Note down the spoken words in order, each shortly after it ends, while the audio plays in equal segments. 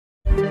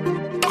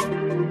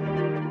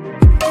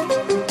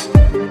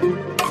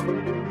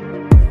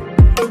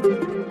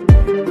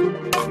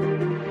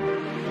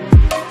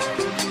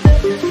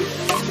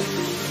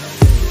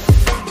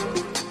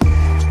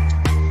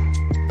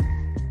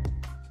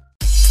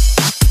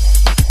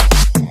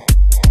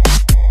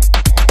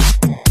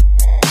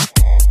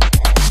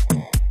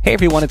Hey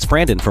everyone, it's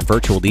Brandon from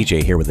Virtual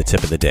DJ here with a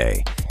tip of the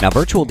day. Now,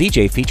 Virtual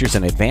DJ features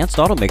an advanced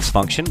Automix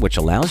function which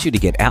allows you to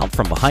get out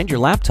from behind your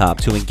laptop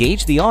to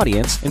engage the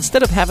audience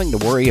instead of having to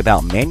worry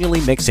about manually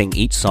mixing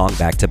each song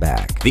back to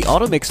back. The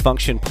Automix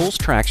function pulls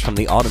tracks from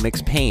the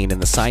Automix pane in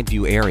the side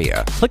view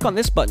area. Click on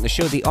this button to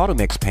show the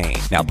Automix pane.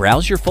 Now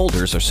browse your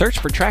folders or search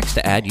for tracks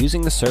to add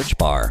using the search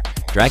bar.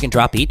 Drag and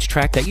drop each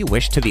track that you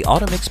wish to the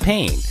Automix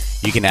pane.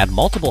 You can add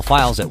multiple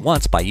files at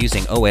once by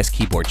using OS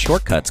keyboard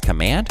shortcuts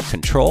Command,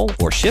 Control,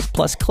 or Shift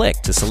plus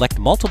click to select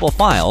multiple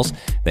files,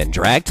 then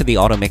drag to the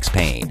Automix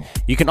pane.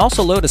 You can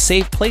also load a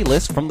saved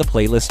playlist from the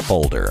playlist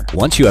folder.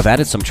 Once you have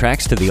added some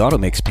tracks to the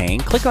Automix pane,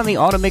 click on the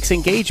Automix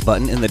Engage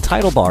button in the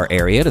title bar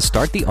area to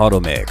start the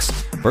Automix.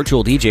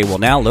 Virtual DJ will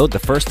now load the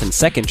first and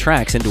second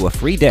tracks into a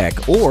free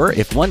deck, or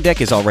if one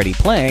deck is already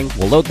playing,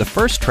 we'll load the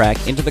first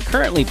track into the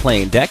currently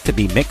playing deck to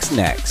be mixed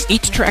next.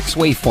 Each track's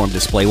waveform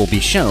display will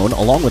be shown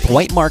along with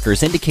white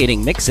markers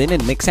indicating mix in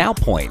and mix out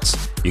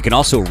points. You can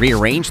also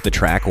rearrange the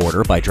track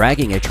order by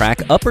dragging a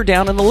track up or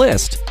down in the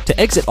list. To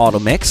exit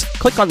Automix,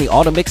 click on the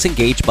Automix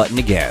Engage button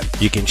again.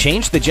 You can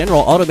change the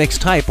general Automix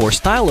type or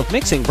style of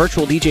mixing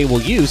Virtual DJ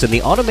will use in the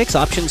Automix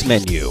Options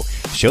menu.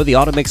 Show the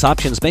Automix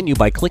Options menu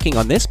by clicking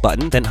on this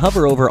button, then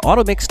hover over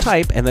Automix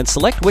Type and then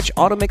select which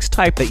Automix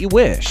type that you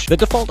wish. The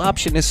default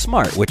option is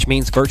Smart, which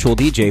means Virtual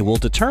DJ will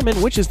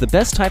determine which is the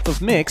best type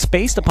of mix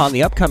based upon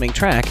the upcoming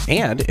track,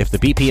 and if the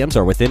BPMs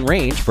are within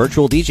range,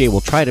 Virtual DJ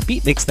will try to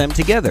beat mix them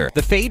together.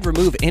 The Fade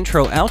Remove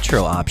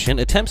Intro-Outro option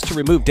attempts to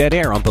remove dead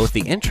air on both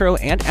the intro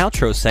and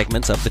outro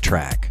segments of the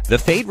track. The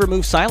Fade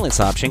Remove Silence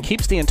option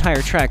keeps the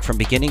entire track from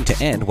beginning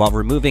to end while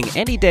removing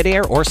any dead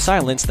air or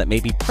silence that may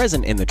be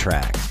present in the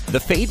track. The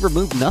Fade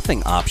Remove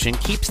Nothing option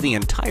keeps the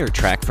entire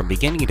track from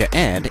beginning to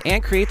end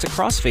and creates a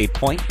crossfade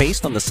point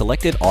based on the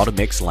selected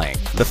Automix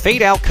length. The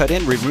Fade Out Cut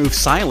In Remove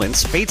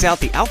Silence fades out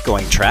the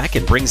outgoing track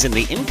and brings in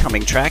the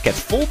incoming track at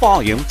full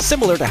volume,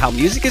 similar to how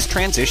music is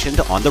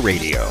transitioned on the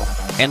radio.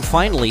 And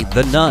finally,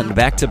 the None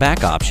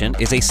Back-to-Back option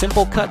is a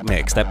simple cut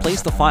mix that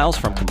plays the files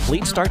from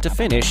complete start to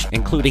finish,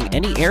 including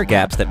any air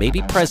gaps that may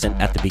be present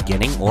at the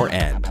beginning or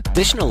end.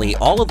 Additionally,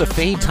 all of the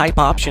Fade Type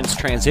options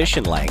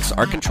transition lengths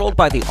are controlled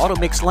by the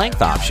Automix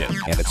Length option,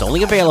 and it's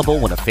only available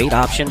when a fade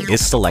option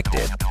is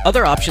selected.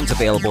 Other options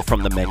available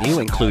from the menu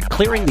include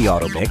clearing the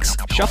Automix,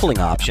 shuffling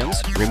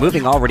options,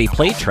 removing already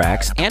played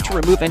tracks, and to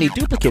remove any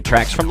duplicate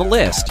tracks from the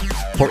list.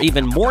 For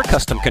even more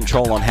custom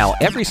control on how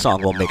every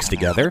song will mix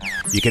together,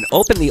 you can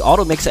open the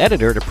Automix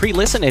editor to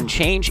pre-listen and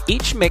change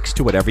each mix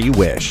to whatever you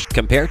wish.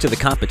 Compared to the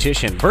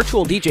competition,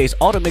 Virtual DJ's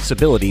Automix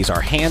abilities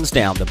are hands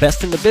down the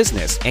best in the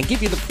business and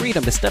give you the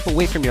freedom to step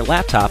away from your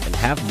laptop and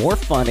have more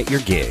fun at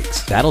your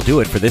gigs. That'll do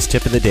it for this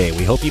tip of the day.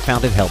 We hope you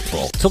found it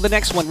helpful. Till the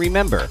next one,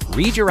 remember,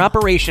 read your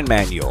operation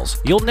manuals.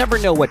 You'll never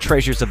know what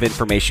treasures of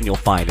information you'll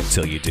find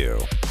until you do.